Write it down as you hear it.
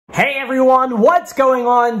Hey everyone, what's going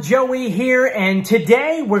on? Joey here, and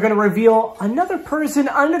today we're going to reveal another person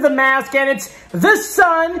under the mask, and it's the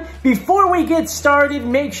sun. Before we get started,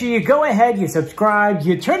 make sure you go ahead, you subscribe,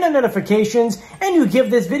 you turn on notifications, and you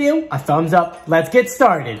give this video a thumbs up. Let's get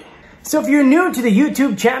started. So if you're new to the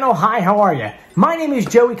YouTube channel, hi, how are you? My name is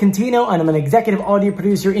Joey Contino, and I'm an executive audio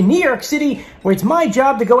producer in New York City, where it's my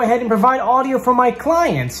job to go ahead and provide audio for my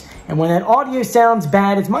clients. And when that audio sounds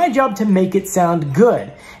bad, it's my job to make it sound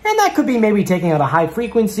good. And that could be maybe taking out a high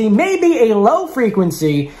frequency, maybe a low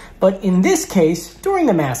frequency, but in this case, during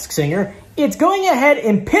The Masked Singer, it's going ahead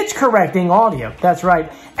and pitch correcting audio. That's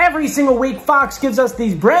right. Every single week, Fox gives us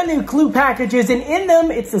these brand new clue packages, and in them,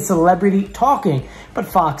 it's the celebrity talking. But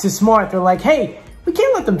Fox is smart. They're like, hey, we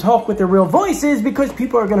can't let them talk with their real voices because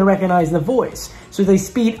people are going to recognize the voice. So they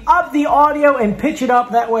speed up the audio and pitch it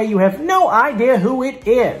up. That way you have no idea who it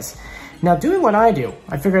is. Now, doing what I do,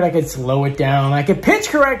 I figured I could slow it down. I could pitch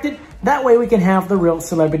correct it. That way we can have the real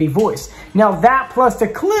celebrity voice. Now, that plus the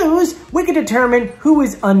clues, we can determine who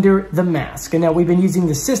is under the mask. And now we've been using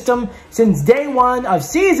the system since day one of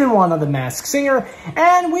season 1 of The Masked Singer,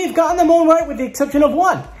 and we've gotten them all right with the exception of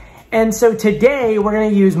one. And so today we're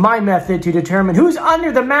going to use my method to determine who's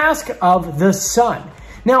under the mask of the sun.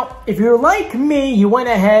 Now, if you're like me, you went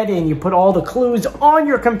ahead and you put all the clues on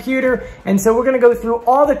your computer. And so we're going to go through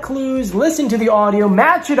all the clues, listen to the audio,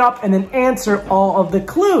 match it up, and then answer all of the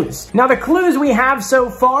clues. Now, the clues we have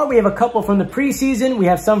so far, we have a couple from the preseason. We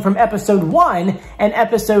have some from episode 1 and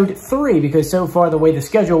episode 3, because so far the way the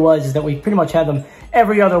schedule was is that we pretty much had them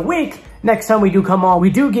every other week. Next time we do come on,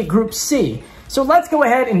 we do get Group C. So let's go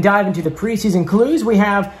ahead and dive into the preseason clues. We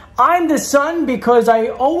have, I'm the sun because I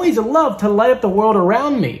always love to light up the world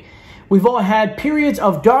around me. We've all had periods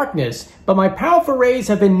of darkness, but my powerful rays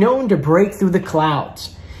have been known to break through the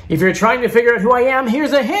clouds. If you're trying to figure out who I am,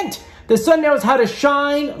 here's a hint. The sun knows how to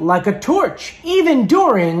shine like a torch, even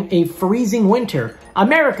during a freezing winter.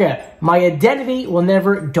 America, my identity will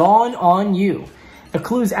never dawn on you. The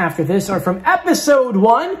clues after this are from episode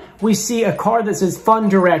 1. We see a card that says Fun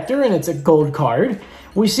Director, and it's a gold card.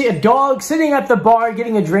 We see a dog sitting at the bar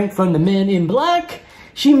getting a drink from the men in black.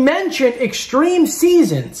 She mentioned extreme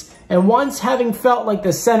seasons, and once having felt like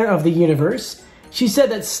the center of the universe. She said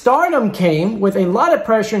that stardom came with a lot of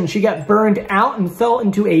pressure, and she got burned out and fell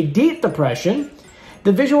into a deep depression.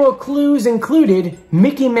 The visual clues included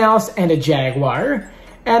Mickey Mouse and a jaguar.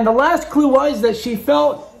 And the last clue was that she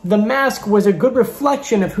felt the mask was a good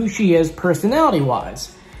reflection of who she is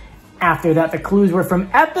personality-wise. After that, the clues were from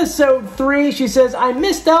episode 3. She says, I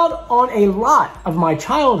missed out on a lot of my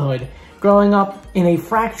childhood growing up in a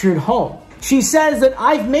fractured home. She says that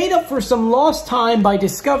I've made up for some lost time by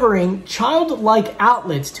discovering childlike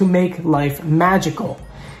outlets to make life magical.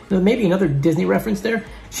 Maybe another Disney reference there.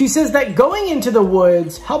 She says that going into the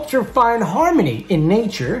woods helps her find harmony in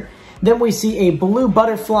nature. Then we see a blue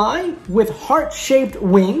butterfly with heart-shaped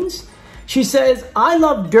wings. She says, I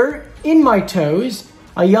love dirt in my toes,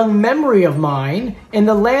 a young memory of mine, and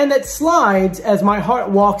the land that slides as my heart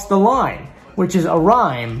walks the line, which is a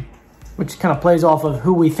rhyme, which kind of plays off of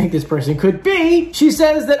who we think this person could be. She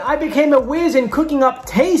says that I became a whiz in cooking up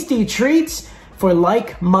tasty treats for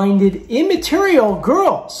like-minded immaterial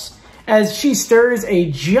girls, as she stirs a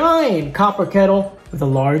giant copper kettle with a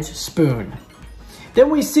large spoon. Then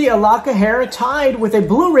we see a lock of hair tied with a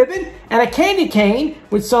blue ribbon and a candy cane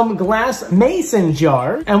with some glass mason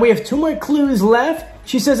jar. And we have 2 more clues left.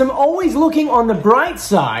 She says, I'm always looking on the bright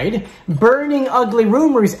side, burning ugly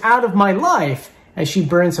rumors out of my life, as she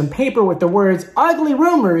burns some paper with the words ugly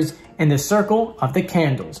rumors in the circle of the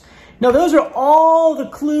candles. Now, those are all the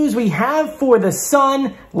clues we have for the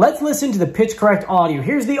sun. Let's listen to the pitch correct audio.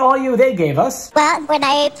 Here's the audio they gave us. Well, when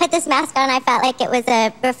I put this mask on, I felt like it was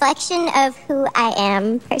a reflection of who I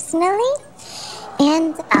am personally,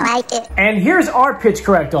 and I like it. And here's our pitch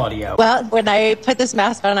correct audio. Well, when I put this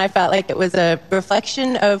mask on, I felt like it was a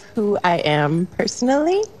reflection of who I am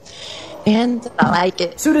personally, and I like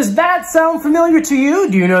it. So does that sound familiar to you?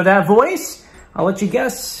 Do you know that voice? I'll let you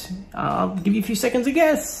guess. I'll give you a few seconds to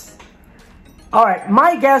guess. All right,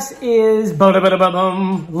 my guess is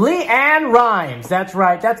LeAnn Rimes. That's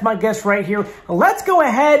right, that's my guess right here. Let's go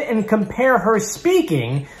ahead and compare her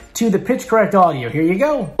speaking to the pitch correct audio. Here you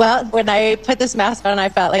go. Well, when I put this mask on, I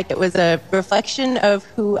felt like it was a reflection of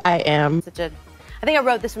who I am. I think I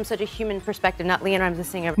wrote this from such a human perspective, not LeAnn Rimes, the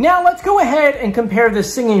singer. Now let's go ahead and compare the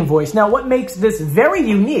singing voice. Now what makes this very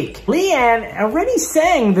unique, LeAnn already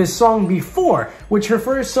sang this song before, which her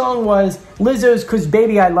first song was Lizzo's 'Cause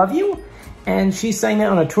Baby I Love You. And she sang that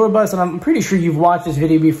on a tour bus, and I'm pretty sure you've watched this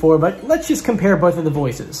video before, but let's just compare both of the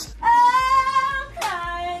voices.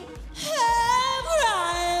 Okay.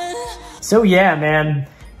 So yeah, man,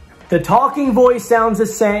 the talking voice sounds the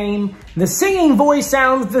same. The singing voice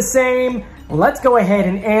sounds the same. Let's go ahead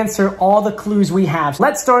and answer all the clues we have.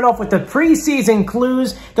 Let's start off with the preseason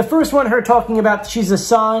clues. The first one, her talking about she's a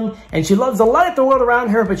sun and she loves the light of the world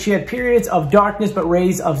around her, but she had periods of darkness, but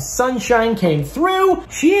rays of sunshine came through.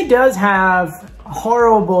 She does have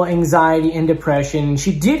horrible anxiety and depression.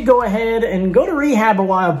 She did go ahead and go to rehab a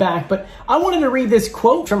while back, but I wanted to read this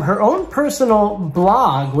quote from her own personal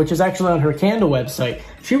blog, which is actually on her Candle website.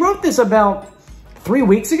 She wrote this about 3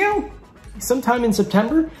 weeks ago, sometime in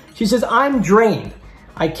September. She says, "I'm drained.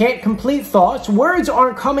 I can't complete thoughts. Words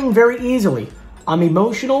aren't coming very easily. I'm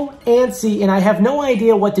emotional, antsy, and I have no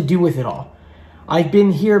idea what to do with it all. I've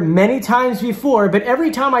been here many times before, but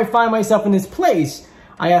every time I find myself in this place,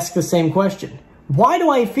 I ask the same question. Why do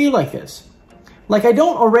I feel like this? Like I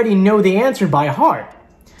don't already know the answer by heart.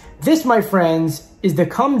 This, my friends, is the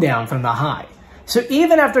come down from the high." So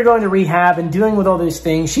even after going to rehab and dealing with all these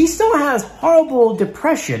things, she still has horrible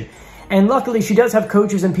depression. And luckily, she does have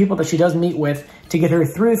coaches and people that she does meet with to get her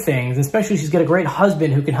through things. Especially, she's got a great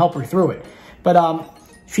husband who can help her through it. But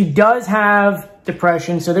she does have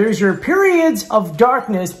depression. So there's your periods of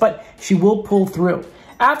darkness, but she will pull through.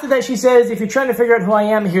 After that, she says, "If you're trying to figure out who I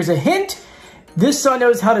am, here's a hint. This sun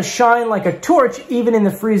knows how to shine like a torch even in the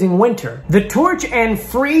freezing winter." The torch and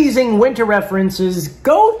freezing winter references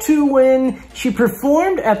go to when she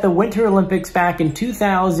performed at the Winter Olympics back in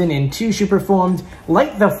 2002. She performed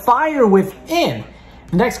 "Light the Fire Within."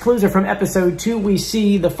 Next clues are from episode 2. We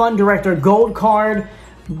see the Fun Director Gold card.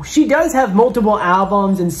 She does have multiple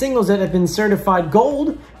albums and singles that have been certified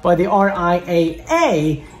gold by the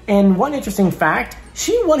RIAA. And one interesting fact,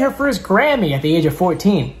 she won her first Grammy at the age of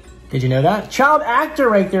 14. Did you know that? Child actor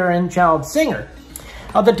right there and child singer.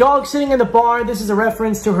 The dog sitting in the bar, this is a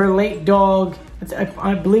reference to her late dog.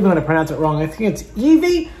 I believe I'm going to pronounce it wrong. I think it's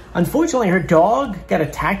Evie. Unfortunately, her dog got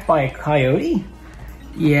attacked by a coyote.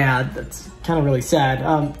 Yeah, that's kind of really sad.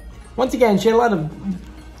 Once again, she had a lot of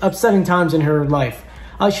upsetting times in her life.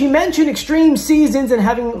 She mentioned extreme seasons and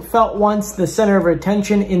having felt once the center of her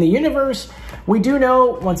attention in the universe. We do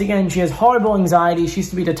know, once again, she has horrible anxiety. She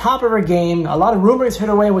used to be the top of her game. A lot of rumors hit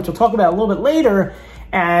her way, which we'll talk about a little bit later.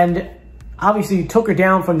 And obviously took her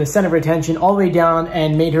down from the center of her attention all the way down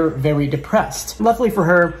and made her very depressed. Luckily for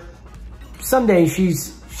her, someday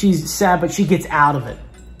she's sad, but she gets out of it.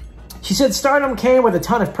 She said stardom came with a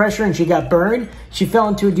ton of pressure and she got burned. She fell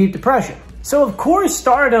into a deep depression. So of course,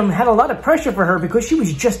 stardom had a lot of pressure for her because she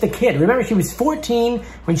was just a kid. Remember, she was 14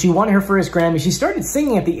 when she won her first Grammy. She started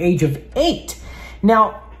singing at the age of 8.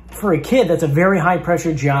 Now, for a kid, that's a very high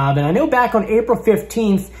pressure job. And I know back on April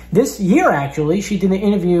 15th, this year actually, she did an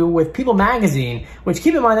interview with People magazine, which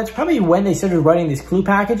keep in mind, that's probably when they started writing these clue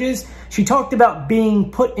packages. She talked about being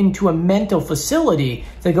put into a mental facility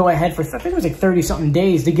to go ahead for, I think it was like 30 something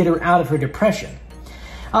days to get her out of her depression.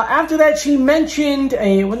 After that, she mentioned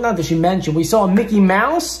not that she mentioned, we saw a Mickey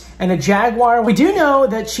Mouse and a Jaguar. We do know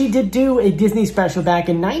that she did do a Disney special back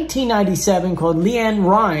in 1997 called LeAnn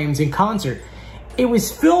Rimes in Concert. It was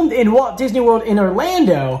filmed in Walt Disney World in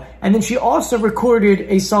Orlando, and then she also recorded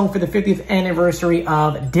a song for the 50th anniversary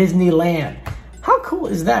of Disneyland. How cool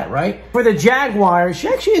is that, right? For the Jaguar, she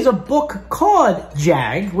actually has a book called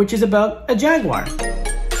Jag, which is about a jaguar.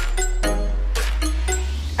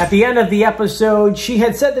 At the end of the episode, she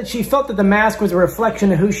had said that she felt that the mask was a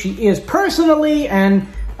reflection of who she is personally, and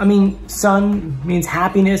I mean, sun means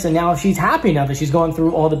happiness, and now she's happy now that she's gone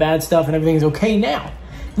through all the bad stuff and everything's okay now.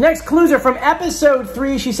 The next clues are from episode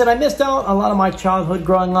 3. She said, "I missed out a lot of my childhood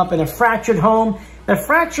growing up in a fractured home." The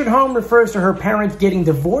fractured home refers to her parents getting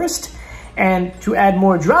divorced, and to add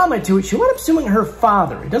more drama to it, she wound up suing her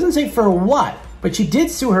father. It doesn't say for what, but she did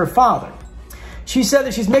sue her father. She said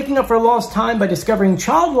that she's making up for lost time by discovering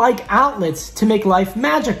childlike outlets to make life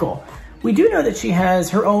magical. We do know that she has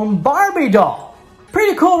her own Barbie doll.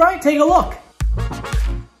 Pretty cool, right? Take a look.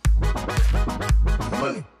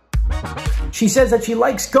 She says that she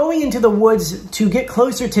likes going into the woods to get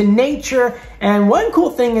closer to nature. And one cool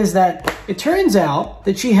thing is that it turns out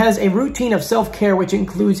that she has a routine of self-care, which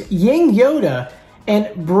includes yin yoga and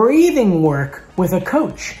breathing work with a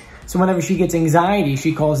coach. So whenever she gets anxiety,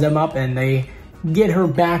 she calls them up and they get her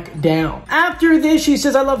back down. After this, she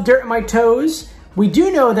says, "I love dirt in my toes." We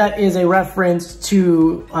do know that is a reference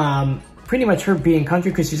to pretty much her being country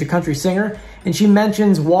because she's a country singer. And she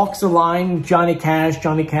mentions Walks the Line, Johnny Cash.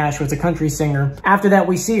 Johnny Cash was a country singer. After that,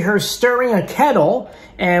 we see her stirring a kettle.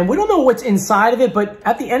 And we don't know what's inside of it, but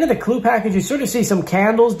at the end of the clue package, you sort of see some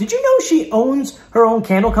candles. Did you know she owns her own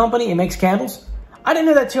candle company and makes candles? I didn't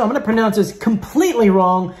know that too. I'm going to pronounce this completely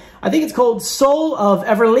wrong. I think it's called Soul of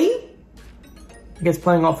Everly. I guess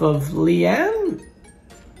playing off of Leanne?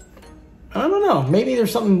 I don't know. Maybe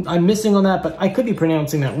there's something I'm missing on that, but I could be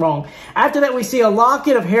pronouncing that wrong. After that, we see a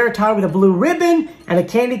locket of hair tied with a blue ribbon and a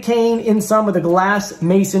candy cane in some of the glass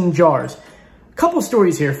mason jars. Couple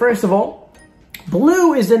stories here. First of all,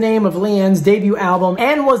 Blue is the name of Leanne's debut album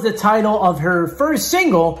and was the title of her first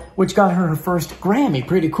single, which got her first Grammy.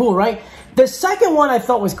 Pretty cool, right? The second one I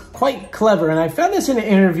thought was quite clever, and I found this in an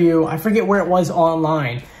interview. I forget where it was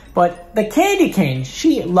online. But the candy cane,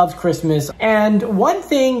 she loves Christmas. And one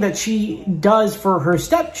thing that she does for her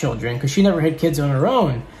stepchildren, because she never had kids on her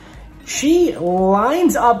own, she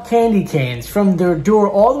lines up candy canes from their door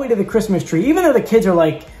all the way to the Christmas tree. Even though the kids are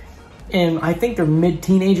like, I think they're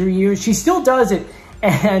mid-teenager years, she still does it.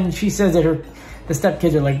 And she says that the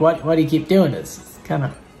stepkids are like, why do you keep doing this? It's kind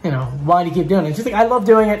of, you know, why do you keep doing it? She's like, I love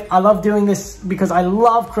doing it. I love doing this because I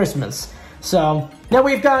love Christmas. So now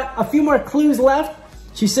we've got a few more clues left.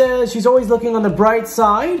 She says she's always looking on the bright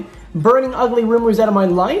side, burning ugly rumors out of my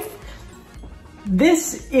life.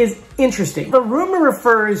 This is interesting. The rumor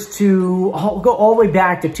refers to, go all the way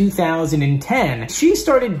back to 2010. She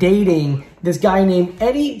started dating this guy named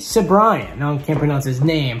Eddie Cibrian. Now I can't pronounce his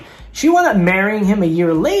name. She wound up marrying him a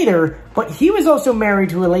year later, but he was also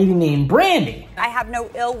married to a lady named Brandy. I have no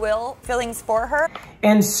ill will feelings for her.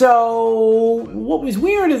 And so what was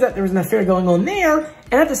weird is that there was an affair going on there.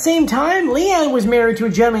 And at the same time, Leanne was married to a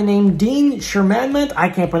gentleman named Dean Scherzinger. I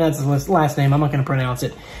can't pronounce his last name. I'm not going to pronounce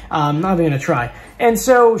it. I'm not even going to try. And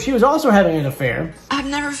so she was also having an affair. I've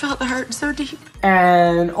never felt the hurt so deep.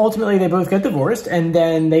 And ultimately they both got divorced, and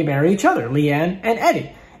then they married each other, Leanne and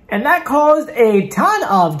Eddie. And that caused a ton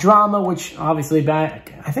of drama, which obviously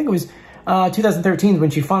back, I think it was 2013 when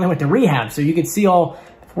she finally went to rehab. So you could see all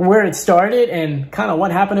where it started and kind of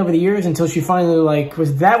what happened over the years until she finally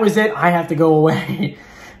that was it, I have to go away.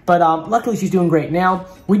 But luckily she's doing great. Now,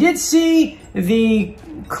 we did see the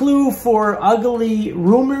clue for Ugly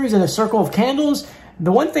Rumors and a Circle of Candles.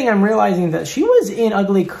 The one thing I'm realizing is that she was in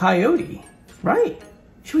Ugly Coyote, right?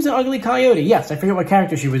 She was an Ugly Coyote. Yes, I forget what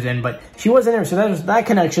character she was in, but she was in there. So that was that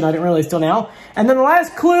connection. I didn't realize till now. And then the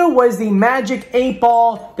last clue was the magic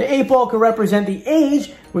 8-ball. The 8-ball could represent the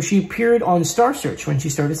age where she appeared on Star Search when she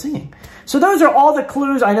started singing. So those are all the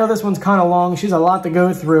clues. I know this one's kind of long. She's a lot to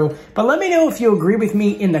go through. But let me know if you agree with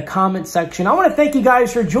me in the comment section. I want to thank you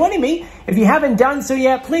guys for joining me. If you haven't done so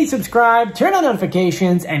yet, please subscribe, turn on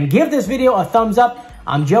notifications, and give this video a thumbs up.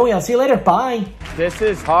 I'm Joey. I'll see you later. Bye. This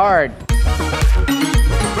is hard.